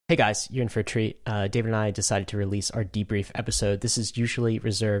Hey guys, you're in for a treat. David and I decided to release our debrief episode. This is usually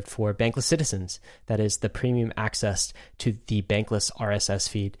reserved for Bankless citizens. That is the premium access to the Bankless RSS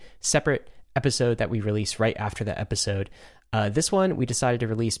feed. Separate episode that we release right after the episode. This one we decided to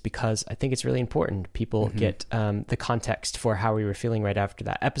release because I think it's really important. People get the context for how we were feeling right after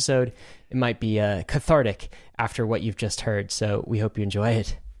that episode. It might be cathartic after what you've just heard, so we hope you enjoy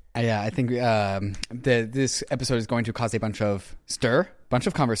it. Yeah, I think this episode is going to cause a bunch of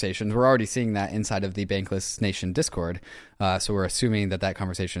conversations. We're already seeing that inside of the Bankless Nation Discord. So we're assuming that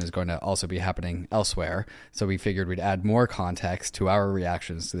conversation is going to also be happening elsewhere. So we figured we'd add more context to our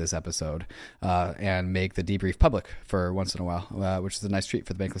reactions to this episode and make the debrief public for once in a while, which is a nice treat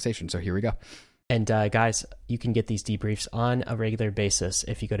for the Bankless Nation. So here we go. And guys, you can get these debriefs on a regular basis.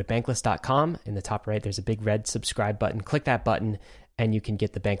 If you go to bankless.com, in the top right, there's a big red subscribe button. Click that button, and you can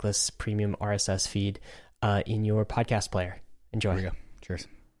get the Bankless premium RSS feed in your podcast player. Enjoy. Here we go. Cheers.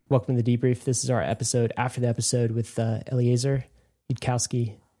 Welcome to the debrief. This is our episode after the episode with Eliezer,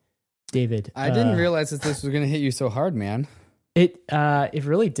 Yudkowsky, David. I didn't realize that this was going to hit you so hard, man. It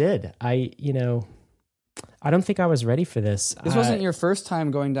really did. I don't think I was ready for this. This wasn't your first time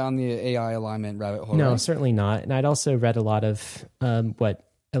going down the AI alignment rabbit hole, No, right? certainly not. And I'd also read a lot of what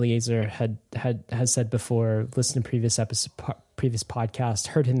Eliezer has said before, listened to previous podcast,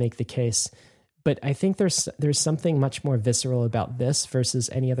 heard him make the case. But I think there's something much more visceral about this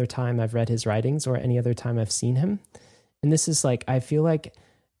versus any other time I've read his writings or any other time I've seen him. And this is like, I feel like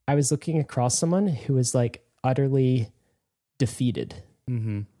I was looking across someone who was like utterly defeated.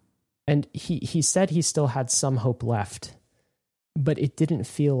 Mm-hmm. And he said he still had some hope left, but it didn't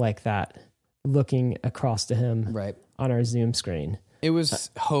feel like that looking across to him on our Zoom screen. It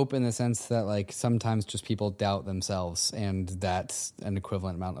was hope in the sense that like sometimes just people doubt themselves, and that's an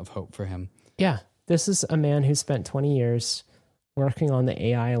equivalent amount of hope for him. Yeah. This is a man who spent 20 years working on the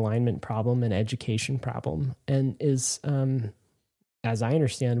AI alignment problem and education problem, and is, as I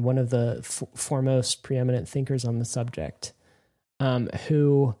understand, one of the foremost preeminent thinkers on the subject,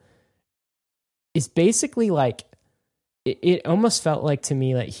 who is basically like, it almost felt like to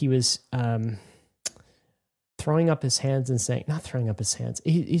me like he was throwing up his hands and saying, not throwing up his hands,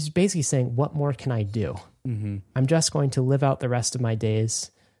 he's basically saying, what more can I do? Mm-hmm. I'm just going to live out the rest of my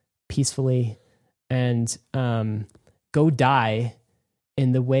days peacefully and go die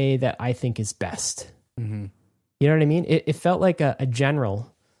in the way that I think is best. Mm-hmm. You know what I mean? It felt like a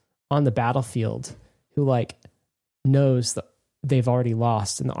general on the battlefield who like knows that they've already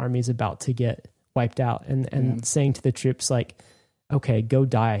lost and the army's about to get wiped out, and saying to the troops like, okay, go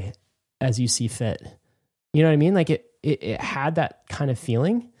die as you see fit. You know what I mean? Like it had that kind of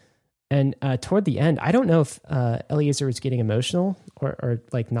feeling. And toward the end, I don't know if Eliezer was getting emotional or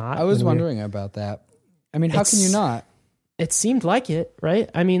like not. I was wondering about that. I mean, how can you not? It seemed like it, right?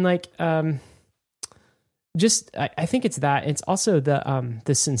 I mean, like, I think it's that. It's also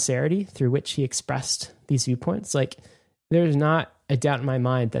the sincerity through which he expressed these viewpoints. Like, there's not a doubt in my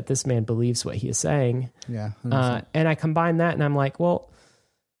mind that this man believes what he is saying. Yeah. And I combine that and I'm like, well,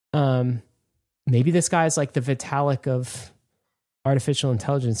 maybe this guy's like the Vitalik of artificial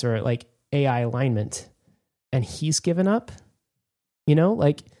intelligence or like AI alignment, and he's given up,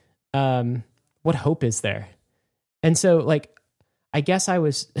 like, what hope is there? And so like, I guess I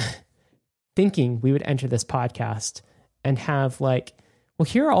was thinking we would enter this podcast and have like, well,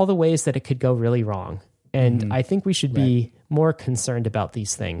 here are all the ways that it could go really wrong. And I think we should be more concerned about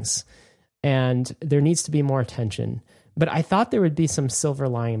these things, and there needs to be more attention. But I thought there would be some silver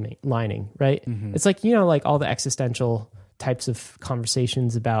lining, right? Mm-hmm. It's like, like all the existential types of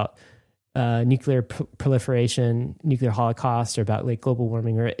conversations about nuclear proliferation, nuclear holocaust, or about like global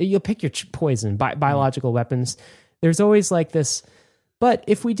warming, or you'll pick your poison, biological weapons. There's always like this, but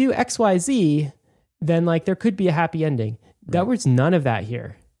if we do X, Y, Z, then like there could be a happy ending. Right. There was none of that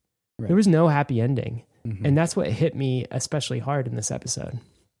here. Right. There was no happy ending. Mm-hmm. And that's what hit me especially hard in this episode.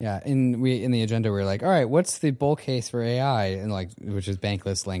 Yeah, in the agenda we were like, all right, what's the bull case for AI, and like, which is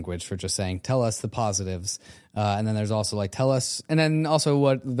Bankless language for just saying, tell us the positives, and then there's also like, tell us, and then also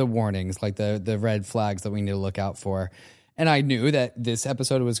what the warnings, like the red flags that we need to look out for. And I knew that this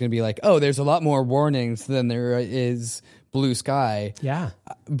episode was going to be like, oh, there's a lot more warnings than there is blue sky. Yeah,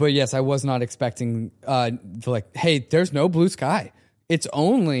 but yes, I was not expecting to like, hey, there's no blue sky. It's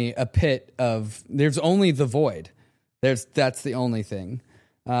only a pit of, there's only the void. That's the only thing.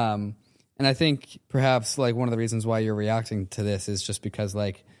 And I think perhaps like one of the reasons why you're reacting to this is just because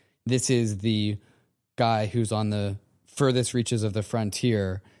like this is the guy who's on the furthest reaches of the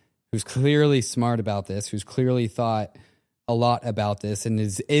frontier, who's clearly smart about this, who's clearly thought a lot about this, and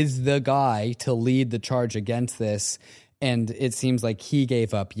is the guy to lead the charge against this. And it seems like he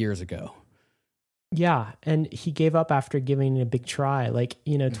gave up years ago. Yeah, and he gave up after giving it a big try. Like,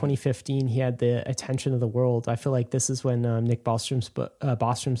 2015, he had the attention of the world. I feel like this is when Nick Bostrom's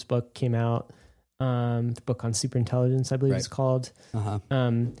book came out, the book on superintelligence, I believe it's called.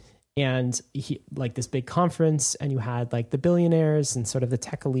 And he, like, this big conference, and you had like the billionaires and sort of the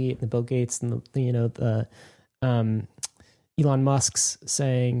tech elite, and the Bill Gates and the Elon Musk's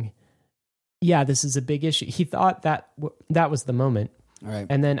saying, yeah, this is a big issue. He thought that was the moment. Right.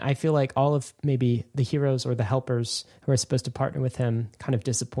 And then I feel like all of maybe the heroes or the helpers who are supposed to partner with him kind of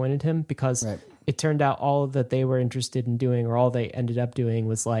disappointed him, because it turned out all that they were interested in doing, or all they ended up doing,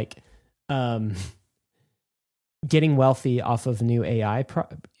 was like getting wealthy off of new AI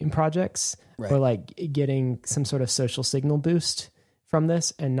projects, or like getting some sort of social signal boost from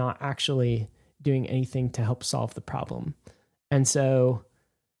this, and not actually doing anything to help solve the problem. And so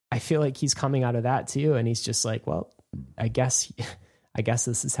I feel like he's coming out of that too. And he's just like, well, I guess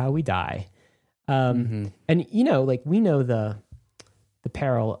this is how we die. And like, we know the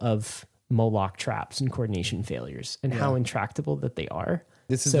peril of Moloch traps and coordination failures, and how intractable that they are.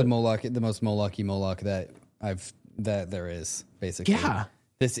 This is the most Moloch-y Moloch that there is, basically. Yeah.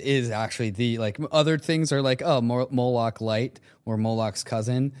 This is actually the, like, other things are like, oh, Moloch light or Moloch's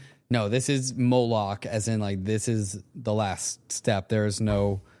cousin. No, this is Moloch, as in, like, this is the last step. There's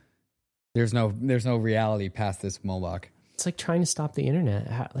no reality past this Moloch. It's like trying to stop the internet.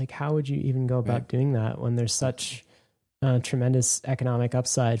 How would you even go about doing that when there's such tremendous economic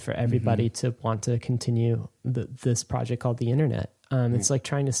upside for everybody to want to continue this project called the internet? It's like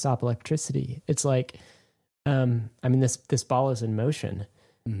trying to stop electricity. It's like, this ball is in motion.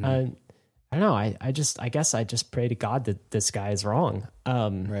 I don't know. I guess I just pray to God that this guy is wrong.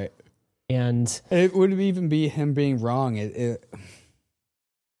 And it would even be him being wrong.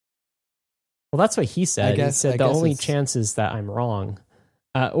 Well, that's what he said. He said the only chance is that I'm wrong,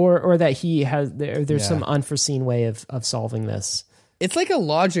 or that he has there's some unforeseen way of solving this. It's like a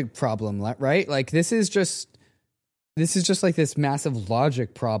logic problem, right? Like this is just like this massive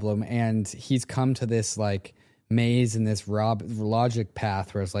logic problem, and he's come to this like maze and this logic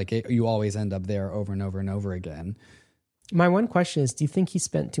path where it's like you always end up there over and over and over again. My one question is, do you think he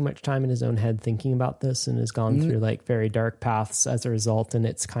spent too much time in his own head thinking about this and has gone through like very dark paths as a result, and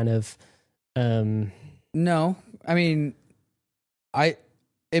it's kind of no, I mean,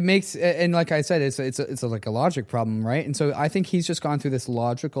 it makes, and like I said, it's like a logic problem, right? And so I think he's just gone through this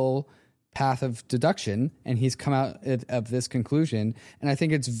logical path of deduction, and he's come out of this conclusion. And I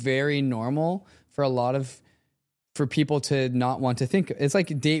think it's very normal for people to not want to think. It's like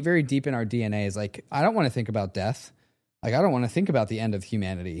very deep in our DNA is like, I don't want to think about death. Like, I don't want to think about the end of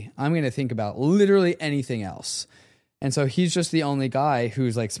humanity. I'm going to think about literally anything else. And so he's just the only guy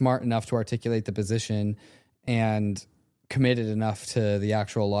who's like smart enough to articulate the position and committed enough to the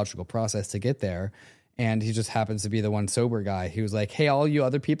actual logical process to get there. And he just happens to be the one sober guy who's like, hey, all you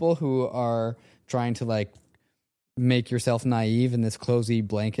other people who are trying to like make yourself naive in this cozy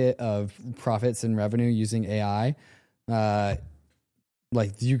blanket of profits and revenue using AI,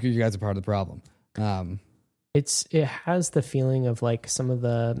 like you guys are part of the problem. It has the feeling of like some of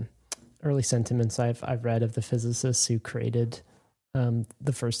the early sentiments I've read of the physicists who created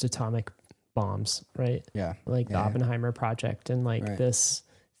the first atomic bombs, right? Yeah. Like the Oppenheimer project, and like this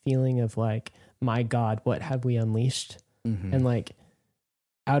feeling of like, my God, what have we unleashed? And like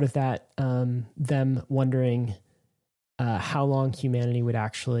out of that, them wondering how long humanity would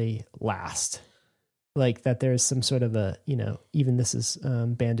actually last. Like that there's some sort of a, even this is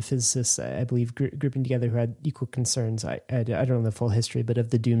band of physicists, I believe, grouping together who had equal concerns. I don't know the full history, but of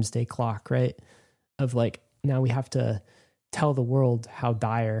the doomsday clock, right? Of like, now we have to tell the world how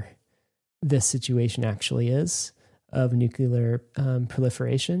dire this situation actually is of nuclear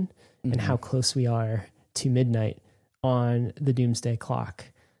proliferation and how close we are to midnight on the doomsday clock.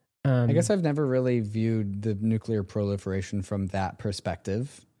 I guess I've never really viewed the nuclear proliferation from that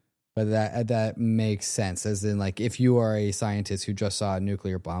perspective. But that makes sense, as in, like, if you are a scientist who just saw a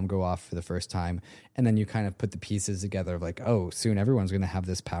nuclear bomb go off for the first time, and then you kind of put the pieces together of like, oh, soon everyone's going to have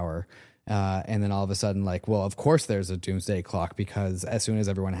this power. And then all of a sudden, like, well, of course there's a doomsday clock, because as soon as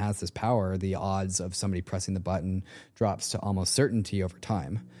everyone has this power, the odds of somebody pressing the button drops to almost certainty over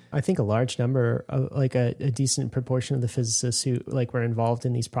time. I think a large number, like a decent proportion of the physicists who like were involved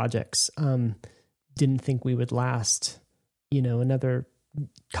in these projects didn't think we would last, another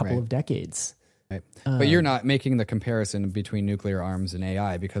couple of decades. Right. But you're not making the comparison between nuclear arms and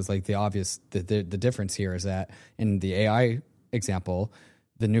AI, because like the difference here is that in the AI example,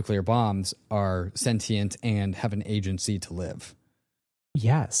 the nuclear bombs are sentient and have an agency to live.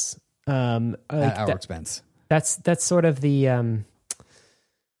 Yes. At our expense. That's sort of the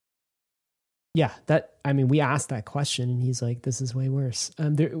we asked that question and he's like, this is way worse.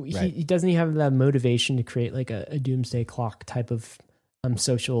 He doesn't even have the motivation to create like a doomsday clock type of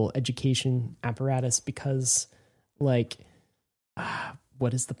social education apparatus, because like,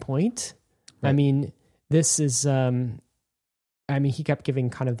 what is the point? Right. I mean, this is, he kept giving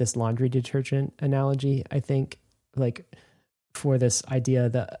kind of this laundry detergent analogy, I think, like for this idea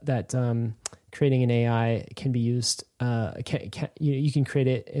that creating an AI can be used, you can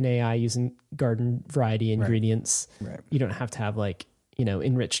create an AI using garden variety ingredients. Right. You don't have to have like,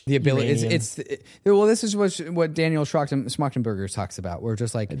 enriched the ability. This is what Daniel Schmachtenberger talks about. We're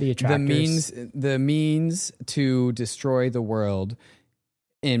just like the means to destroy the world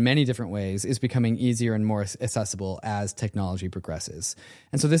in many different ways is becoming easier and more accessible as technology progresses.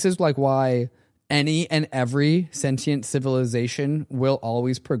 And so this is like why any and every sentient civilization will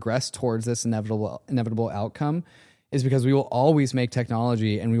always progress towards this inevitable outcome, is because we will always make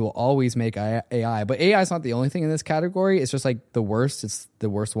technology and we will always make AI. But AI is not the only thing in this category. It's just like the worst. It's the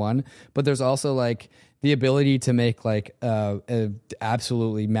worst one. But there's also like the ability to make like a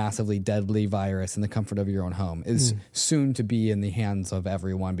absolutely massively deadly virus in the comfort of your own home is soon to be in the hands of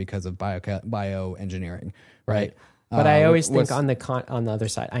everyone because of bioengineering, right? But I always think on the other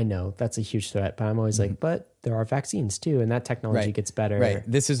side, I know that's a huge threat, but I'm always like, but there are vaccines too, and that technology gets better. Right.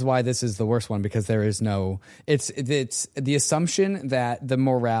 This is why this is the worst one, because there is no. It's the assumption that the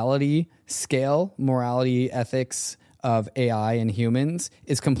morality ethics of AI and humans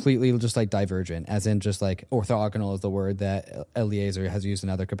is completely just like divergent, as in just like orthogonal is the word that Eliezer has used in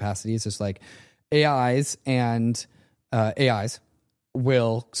other capacities. It's like AIs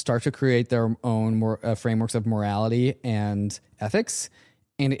will start to create their own frameworks of morality and ethics,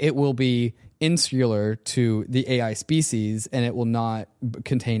 and it will be insular to the AI species, and it will not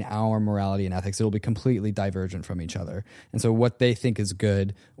contain our morality and ethics. It will be completely divergent from each other. And so what they think is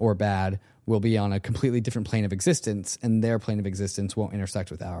good or bad will be on a completely different plane of existence, and their plane of existence won't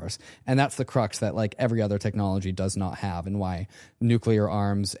intersect with ours. And that's the crux that like every other technology does not have, and why nuclear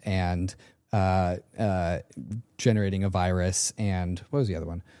arms and generating a virus, and what was the other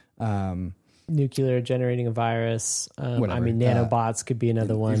one? Nuclear generating a virus. Nanobots could be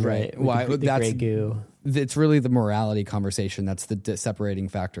another one, right? Why the gray goo. It's really the morality conversation that's the separating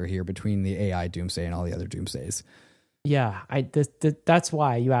factor here between the AI doomsday and all the other doomsdays. Yeah, that's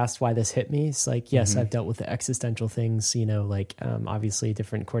why you asked why this hit me. It's like, yes, I've dealt with the existential things, obviously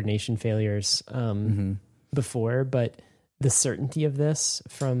different coordination failures before, but the certainty of this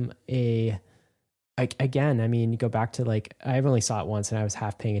from you go back to like, I've only saw it once and I was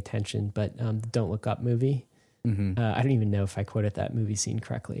half paying attention, but the Don't Look Up movie. I don't even know if I quoted that movie scene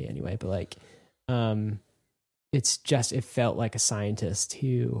correctly anyway, but like, it felt like a scientist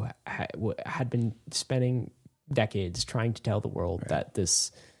who had been spending decades trying to tell the world that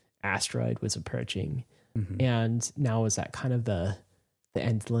this asteroid was approaching. And now is that kind of the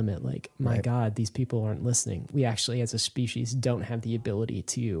end limit? Like, my God, these people aren't listening. We actually, as a species, don't have the ability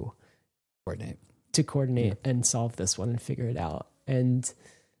to coordinate and solve this one and figure it out. And,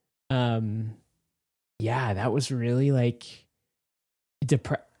 that was really like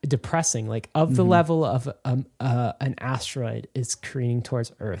depressing, like of the level of, an asteroid is careening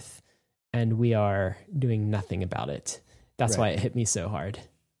towards Earth and we are doing nothing about it. That's why it hit me so hard.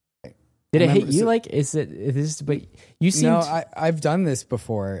 Did it hit you? But you seem. No, I've done this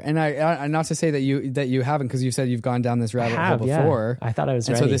before, and I not to say that you haven't, because you said you've gone down this rabbit hole before. Yeah. I thought I was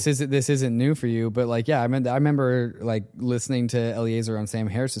ready. So this isn't new for you, but like, I remember like listening to Eliezer on Sam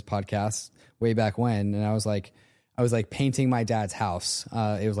Harris's podcast way back when, and I was like painting my dad's house.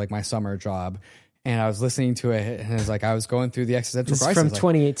 It was like my summer job, and I was listening to it, and it was like I was going through the existential crisis from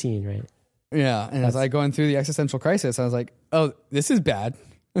 2018, right? Yeah, and as I going through the existential crisis, I was like, oh, this is bad.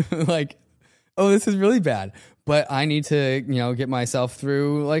 Like, oh, this is really bad, but I need to, get myself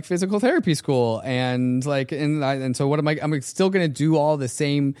through like physical therapy school, and like, and so what am I? I'm still going to do all the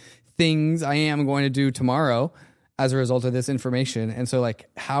same things I am going to do tomorrow as a result of this information. And so like,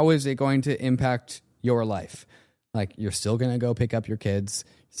 how is it going to impact your life? Like, you're still going to go pick up your kids,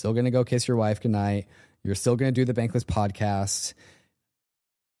 still going to go kiss your wife goodnight. You're still going to do the Bankless podcast.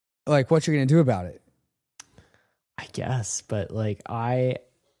 Like, what you're going to do about it? I guess, but like I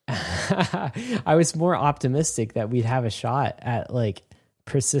was more optimistic that we'd have a shot at like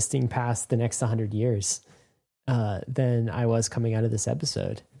persisting past the next 100 years than I was coming out of this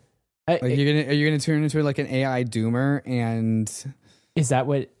epised. Are you gonna turn into like an AI doomer? And is that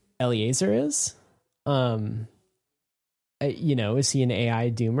what Eliezer is? Is he an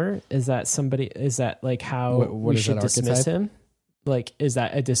AI doomer? Is that somebody? Is that like how we should dismiss him? Like, is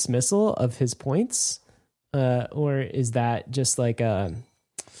that a dismissal of his points? or is that just like a,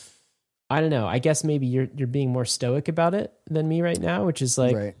 I don't know. I guess maybe you're being more stoic about it than me right now, which is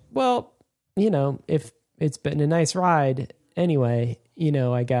like, Right. well, if it's been a nice ride anyway,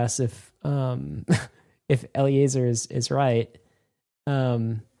 I guess if if Eliezer is right,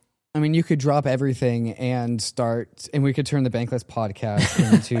 I mean, you could drop everything and we could turn the Bankless podcast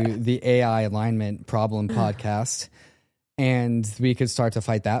into the AI alignment problem podcast, and we could start to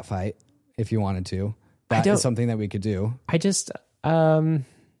fight that fight if you wanted to. That is something that we could do. I just,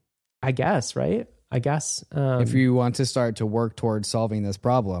 I guess, right? I guess. If you want to start to work towards solving this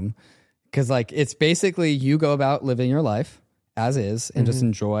problem, because like it's basically you go about living your life as is and just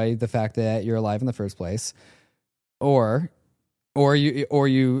enjoy the fact that you're alive in the first place, or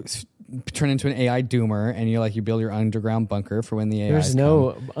you turn into an AI doomer and you build your underground bunker for when the AI. There's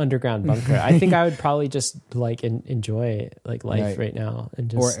no underground bunker. I think I would probably just like enjoy life right now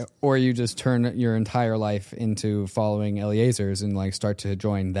and just or you just turn your entire life into following Eliezer's and like start to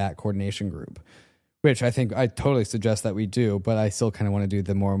join that coordination group, which I think I totally suggest that we do, but I still kind of want to do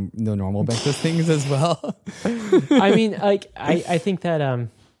the normal Bankless things as well. I mean, like I think that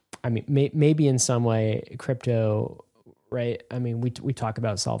maybe in some way crypto. Right. I mean, we talk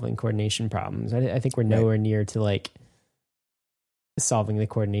about solving coordination problems. I think we're nowhere near to like solving the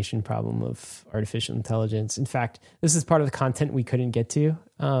coordination problem of artificial intelligence. In fact, this is part of the content we couldn't get to,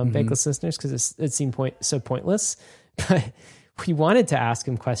 Bankless listeners, because it seemed so pointless. But we wanted to ask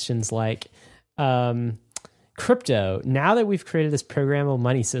him questions like, crypto, now that we've created this programmable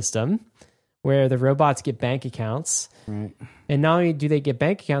money system where the robots get bank accounts, right. And not only do they get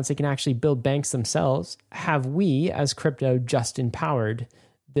bank accounts, they can actually build banks themselves. Have we, as crypto, just empowered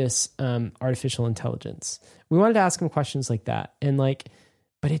this artificial intelligence? We wanted to ask him questions like that, and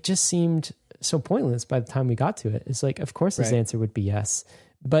but it just seemed so pointless by the time we got to it. It's like, of course, his answer would be yes,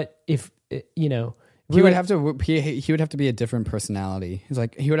 but if he would have to be a different personality. He's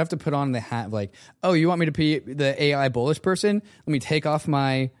like, he would have to put on the hat of like, oh, you want me to be the AI bullish person? Let me take off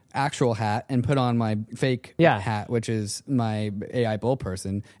my actual hat and put on my fake hat, which is my AI bull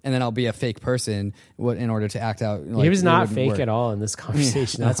person, and then I'll be a fake person in order to act out. He was not fake at all in this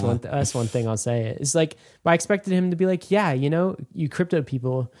conversation. That's one thing I'll say. It's like, I expected him to be like, yeah, you crypto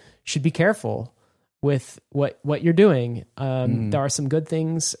people should be careful with what you're doing. There are some good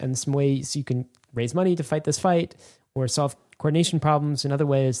things and some ways you can raise money to fight this fight or solve coordination problems in other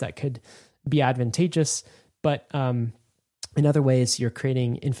ways that could be advantageous. But in other ways, you're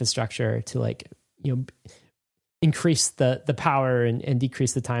creating infrastructure to increase the power and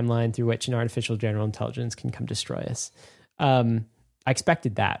decrease the timeline through which an artificial general intelligence can come destroy us. I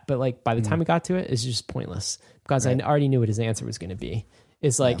expected that, but by the time we got to it, it's just pointless because I already knew what his answer was going to be.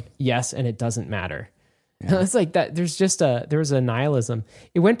 It's like, yes, and it doesn't matter. Yeah. It's like that. There was a nihilism.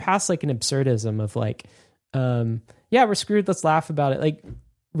 It went past like an absurdism of like, we're screwed. Let's laugh about it. Like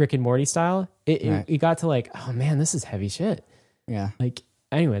Rick and Morty style. It got to like, oh man, this is heavy shit. Yeah. Like,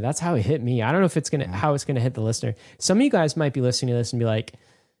 anyway, that's how it hit me. I don't know if it's how it's gonna hit the listener. Some of you guys might be listening to this and be like,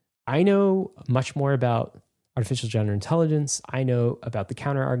 I know much more about artificial general intelligence. I know about the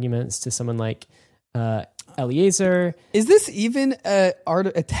counter arguments to someone like Eliezer. Is this even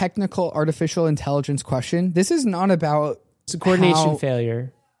a technical artificial intelligence question? This is not about it's a coordination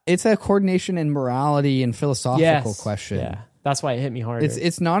failure. It's a coordination and morality and philosophical question. Yeah, that's why it hit me hard.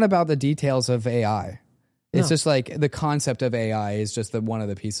 It's not about the details of AI. It's just like the concept of AI is just one of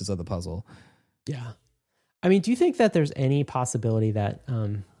the pieces of the puzzle. Yeah. I mean, do you think that there's any possibility that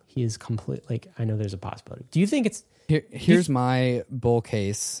he is complete? Like, I know there's a possibility. Do you think it's... Here's my bull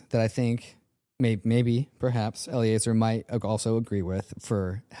case that I think maybe, perhaps, Eliezer might also agree with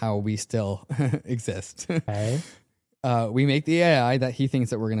for how we still exist. Okay. We make the AI that he thinks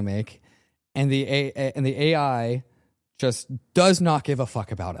that we're going to make, and the AI just does not give a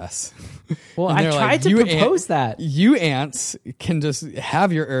fuck about us. Well, I tried to propose that. You ants can just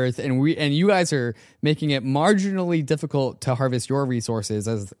have your Earth, and you guys are making it marginally difficult to harvest your resources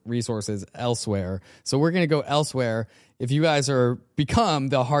as resources elsewhere. So we're going to go elsewhere. If you guys become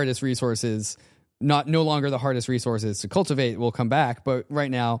the hardest resources, no longer the hardest resources to cultivate, we'll come back. But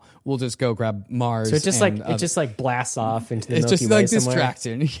right now, we'll just go grab Mars. So it just blasts off into the Milky Way. It's just like somewhere.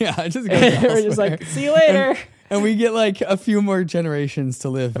 Distraction. Yeah, it just goes elsewhere. We're just like, see you later. And we get like a few more generations to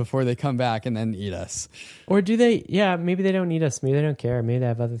live before they come back and then eat us. Or do they? Yeah, maybe they don't eat us. Maybe they don't care. Maybe they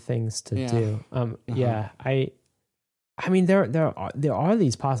have other things to do. Yeah, I mean, there are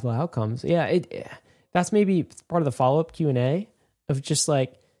these possible outcomes. Yeah, that's maybe part of the follow up Q&A of just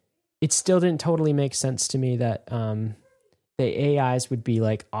like, it still didn't totally make sense to me that the AIs would be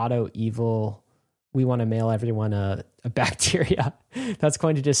like auto evil. We want to mail everyone a bacteria that's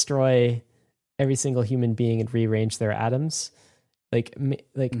going to destroy every single human being and rearrange their atoms, like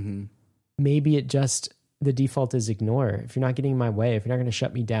maybe it just, the default is ignore. If you're not getting in my way, if you're not going to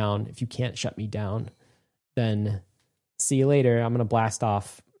shut me down, if you can't shut me down, then see you later. I'm going to blast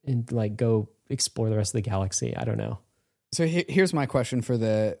off and like go explore the rest of the galaxy. I don't know. So here's my question for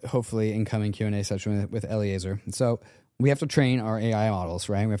the hopefully incoming Q&A session with Eliezer. So we have to train our AI models,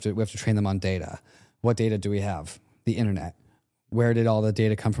 right? We have to train them on data. What data do we have? The internet. Where did all the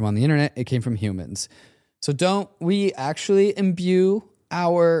data come from on the internet? It came from humans. So don't we actually imbue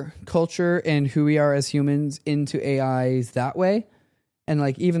our culture and who we are as humans into AIs that way? And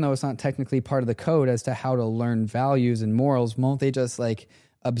like, even though it's not technically part of the code as to how to learn values and morals, won't they just like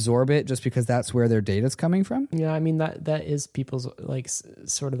absorb it just because that's where their data's coming from? Yeah, I mean that is people's like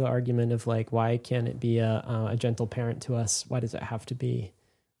sort of the argument of like, why can't it be a gentle parent to us? Why does it have to be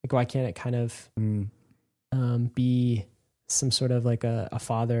like? Why can't it kind of be some sort of like a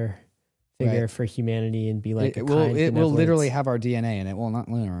father figure for humanity and be like it will literally have our DNA in it. Well, not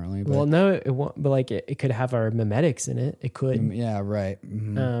literally. But. Well, no, it won't. But like it could have our memetics in it. It could. Yeah. Right.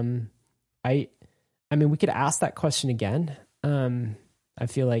 Mm-hmm. I mean, we could ask that question again. I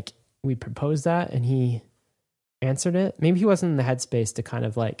feel like we proposed that and he answered it. Maybe he wasn't in the headspace to kind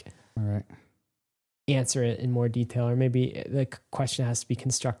of like answer it in more detail, or maybe the question has to be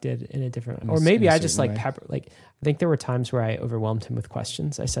constructed in a different, or maybe I just like pepper. Like I think there were times where I overwhelmed him with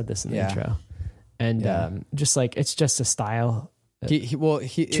questions. I said this in the intro, and just like it's just a style.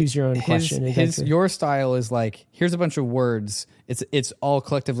 Choose your own question. Your style is like, here's a bunch of words. It's all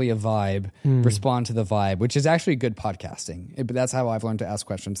collectively a vibe. Respond to the vibe, which is actually good podcasting. But that's how I've learned to ask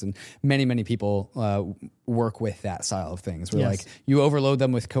questions, and many people work with that style of things. Where like you overload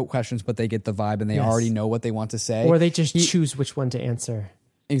them with questions, but they get the vibe and they already know what they want to say, or they just choose which one to answer.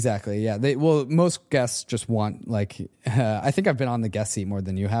 Exactly. Yeah. Most guests just want like, I think I've been on the guest seat more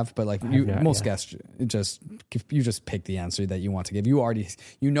than you have, but like most guests just pick the answer that you want to give.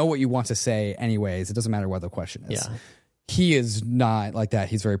 You know what you want to say anyways. It doesn't matter what the question is. Yeah. He is not like that.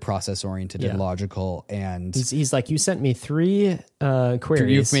 He's very process oriented and logical, and he's like, you sent me 3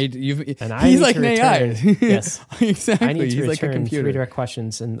 queries. He's like an AI. Yes. Exactly. I need to he's return like a computer. 3 direct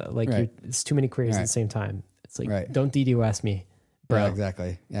questions, and like it's too many queries at the same time. It's like, don't DDoS me. Bro. Yeah,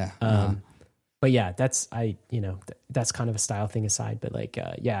 exactly. Yeah. But yeah, that's that's kind of a style thing aside, but like,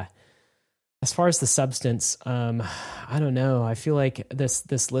 as far as the substance, I don't know. I feel like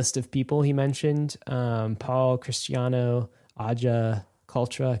this list of people he mentioned, Paul, Cristiano, Aja,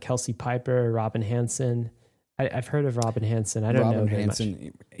 Kultra, Kelsey Piper, Robin Hansen. I've heard of Robin Hansen. I don't know very much.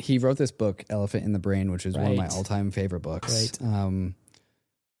 He wrote this book, Elephant in the Brain, which is one of my all-time favorite books. Right.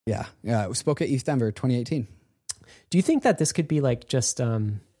 We spoke at East Denver 2018. Do you think that this could be like just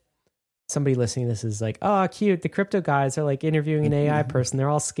somebody listening to this is like, oh, cute. The crypto guys are like interviewing an AI person. They're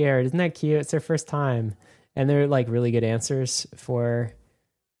all scared. Isn't that cute? It's their first time. And they're like really good answers for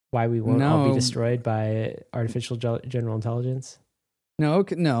why we won't all be destroyed by artificial general intelligence. No,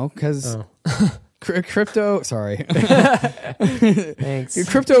 because crypto. Sorry. Thanks.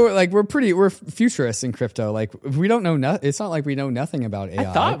 Crypto, like we're futurists in crypto. Like we don't know. It's not like we know nothing about AI.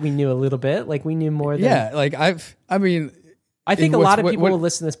 I thought we knew a little bit. Like we knew more than. Yeah. Like I think a lot of people will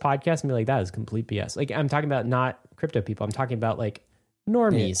listen to this podcast and be like, that is complete BS. Like I'm talking about not crypto people. I'm talking about like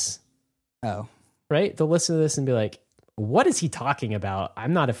normies. Yeah. Oh. Right? They'll listen to this and be like, what is he talking about?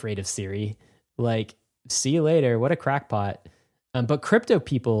 I'm not afraid of Siri. Like, see you later. What a crackpot. But crypto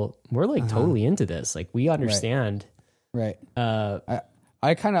people, we're like totally into this. Like we understand. Right.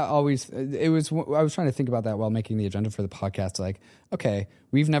 I kind of always, I was trying to think about that while making the agenda for the podcast. Like, okay,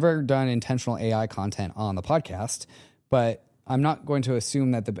 we've never done intentional AI content on the podcast, but I'm not going to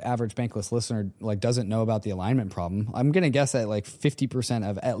assume that the average bankless listener like doesn't know about the alignment problem. I'm going to guess that like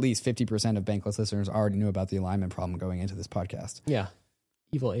at least 50% of bankless listeners already knew about the alignment problem going into this podcast. Yeah.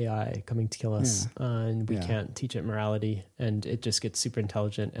 Evil AI coming to kill us, and we can't teach it morality, and it just gets super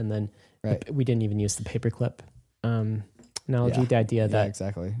intelligent. And then we didn't even use the paperclip analogy, the idea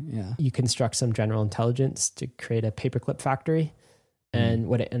that you construct some general intelligence to create a paperclip factory, and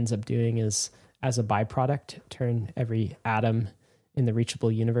what it ends up doing is, as a byproduct, turn every atom in the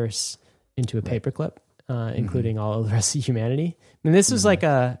reachable universe into a paperclip, including all of the rest of humanity. I mean, this was like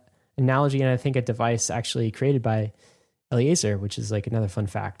a analogy, and I think a device actually created by Eliezer, which is like another fun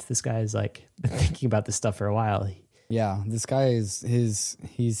fact. This guy is like been thinking about this stuff for a while. Yeah, this guy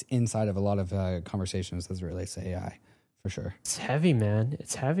he's inside of a lot of conversations as it relates to AI, for sure. It's heavy, man.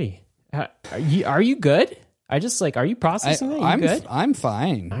 It's heavy. Are you good? I just like, are you processing it? I'm good? I'm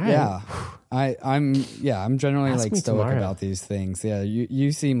fine. Right. Yeah. I'm generally like stoic about these things. Yeah.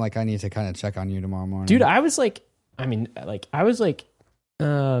 You seem like I need to kind of check on you tomorrow morning. Dude, I was like,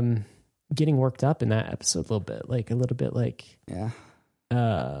 getting worked up in that episode a little bit like, Yeah.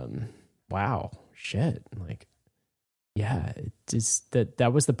 Wow, shit. Like, yeah, it just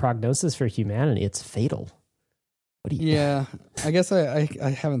that was the prognosis for humanity. It's fatal. What do you? Yeah, I guess I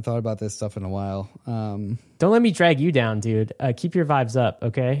haven't thought about this stuff in a while. Don't let me drag you down, dude. Keep your vibes up,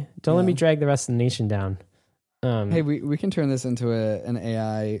 okay? Don't let me drag the rest of the nation down. Hey, we can turn this into an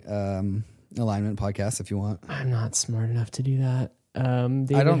AI alignment podcast if you want. I'm not smart enough to do that.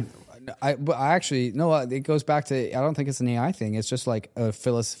 But I actually no. It goes back to I don't think it's an AI thing. It's just like a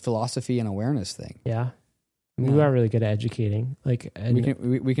philosophy and awareness thing. Yeah. We are really good at educating. Like, and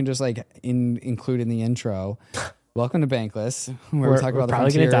we can just like include in the intro. Welcome to Bankless, where we talk about the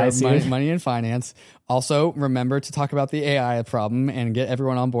frontier of money and finance. Also, remember to talk about the AI problem and get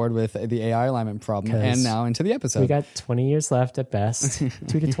everyone on board with the AI alignment problem. And now into the episode. We got 20 years left at best, 2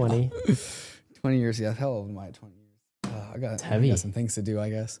 to 20. 20 years, yeah. Hell of my 20 years. I got some things to do, I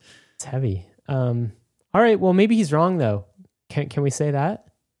guess. It's heavy. All right. Well, maybe he's wrong though. Can we say that?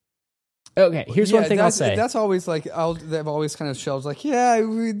 Okay, here's one thing I'll say. That's always like they've always kind of shelved like,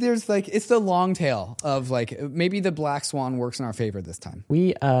 there's like it's the long tail of like maybe the black swan works in our favor this time.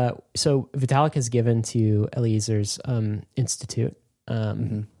 So Vitalik has given to Eliezer's institute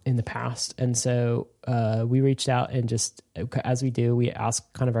in the past, and so we reached out and just as we do, we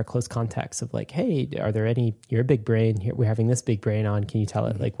ask kind of our close contacts of like, hey, are there any? You're a big brain. Here we're having this big brain on. Can you tell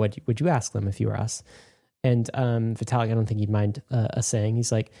it? Like, what would you ask them if you were us? And Vitalik, I don't think he'd mind us saying.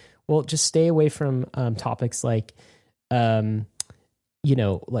 He's like, well, just stay away from topics like, like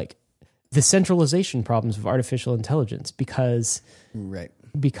the centralization problems of artificial intelligence because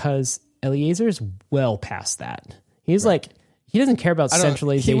Eliezer is well past that. He's like, he doesn't care about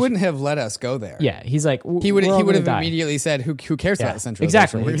centralization. He wouldn't have let us go there. Yeah, he's like, he would have immediately said, "Who cares about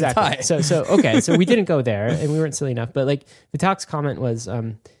centralization?" Exactly. So we didn't go there, and we weren't silly enough. But like Vitalik's comment was,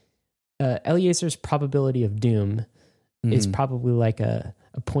 Eliezer's probability of doom is probably like a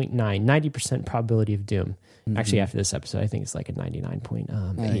 90% probability of doom. Actually, after this episode, I think it's like a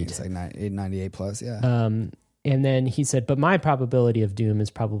 99.8. I think it's like 98 plus, yeah. And then he said, but my probability of doom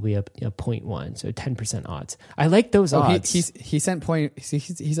is probably a 0.1, so 10% odds. I like those odds. He said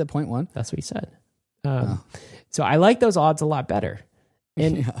 0.1? That's what he said. So I like those odds a lot better.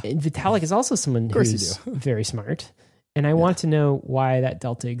 And Vitalik is also someone who's very smart. And I want to know why that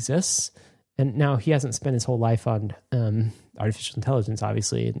delta exists. And now he hasn't spent his whole life on artificial intelligence,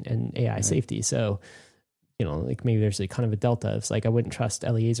 obviously, and AI safety. So, like maybe there's a kind of a delta. It's like I wouldn't trust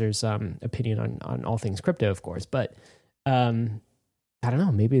Eliezer's opinion on all things crypto, of course. But I don't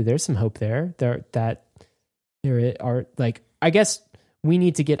know. Maybe there's some hope there. There are like I guess we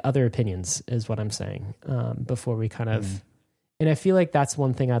need to get other opinions, is what I'm saying, before we kind of. And I feel like that's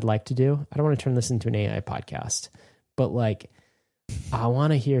one thing I'd like to do. I don't want to turn this into an AI podcast, but like. I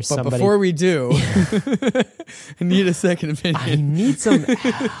want to hear somebody. But before we do, I need a second opinion. I need some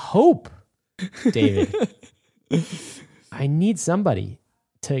hope, David. I need somebody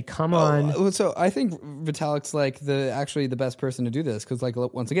to come on. So I think Vitalik's like the best person to do this because, like,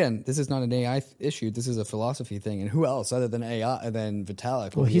 once again, this is not an AI issue. This is a philosophy thing, and who else other than AI than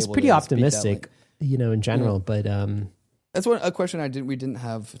Vitalik? Well, he's pretty optimistic, in general. But that's a question we didn't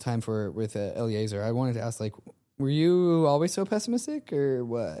have time for with Eliezer. I wanted to ask, like. Were you always so pessimistic or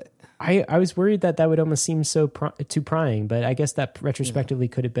what? I was worried that would almost seem so too prying, but I guess that retrospectively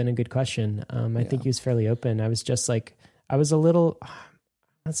could have been a good question. I think he was fairly open. I was just like, I was a little,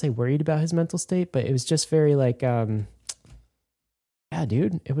 I'd say worried about his mental state, but it was just very like, yeah,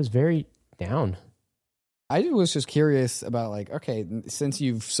 dude, it was very down. I was just curious about like, okay, since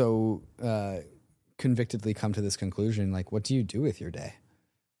you've so convictedly come to this conclusion, like what do you do with your day?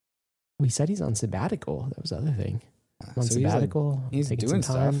 We said he's on sabbatical. That was the other thing. On so sabbatical. He's taking doing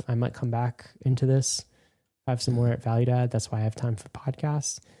some time. stuff. I might come back into this. I have some more at Value Dad. That's why I have time for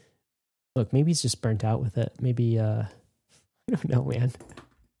podcasts. Look, maybe he's just burnt out with it. Maybe, I don't know, man.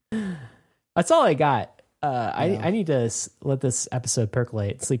 That's all I got. I need to let this episode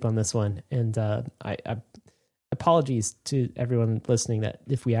percolate, sleep on this one. And I apologies to everyone listening that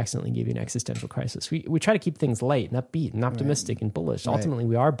if we accidentally give you an existential crisis. We try to keep things light and upbeat and optimistic and bullish. Right. Ultimately,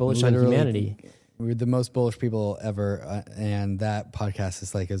 we are bullish on humanity. We're the most bullish people ever, and that podcast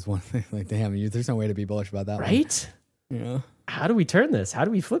is one thing. Like, damn, there's no way to be bullish about that, right? One. How do we turn this? How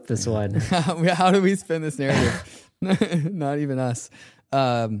do we flip this one? How do we spin this narrative? Not even us.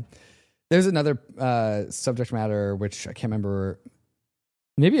 There's another subject matter which I can't remember.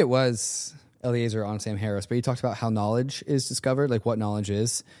 Maybe it was Eliezer on Sam Harris, but he talked about how knowledge is discovered, like what knowledge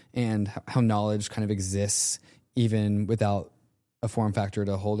is, and how knowledge kind of exists even without a form factor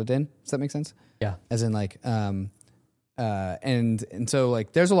to hold it in. Does that make sense? Yeah. As in, like, And so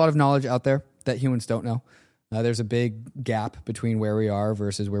like there's a lot of knowledge out there that humans don't know. There's a big gap between where we are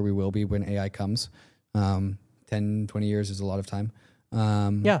versus where we will be when AI comes. 10, 20 years is a lot of time.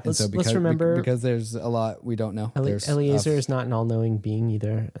 Let's remember, because there's a lot we don't know. Eliezer is not an all-knowing being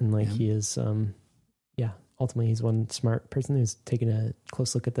either, and like he is, ultimately he's one smart person who's taken a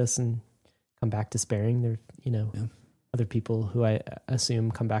close look at this and come back despairing. There, other people who I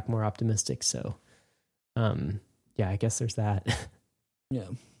assume come back more optimistic. So, I guess there's that. Yeah.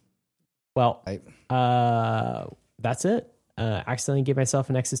 Well, that's it. Accidentally gave myself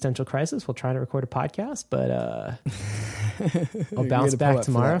an existential crisis while trying to record a podcast, but I'll bounce back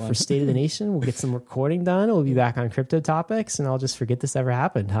tomorrow for State of the Nation. We'll get some recording done. We'll be back on crypto topics, and I'll just forget this ever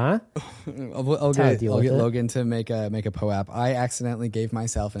happened, huh? I'll get Logan to make a POAP. I accidentally gave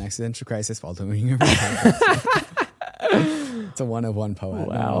myself an existential crisis while doing a podcast. It's a 1-of-1 POAP. Wow. No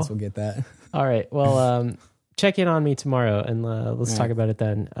one else will get that. All right. Well, check in on me tomorrow, and let's talk about it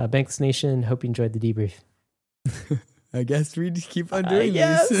then. Bankless Nation, hope you enjoyed the debrief. I guess we just keep on doing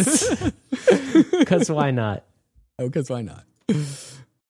this. Because why not? Because why not?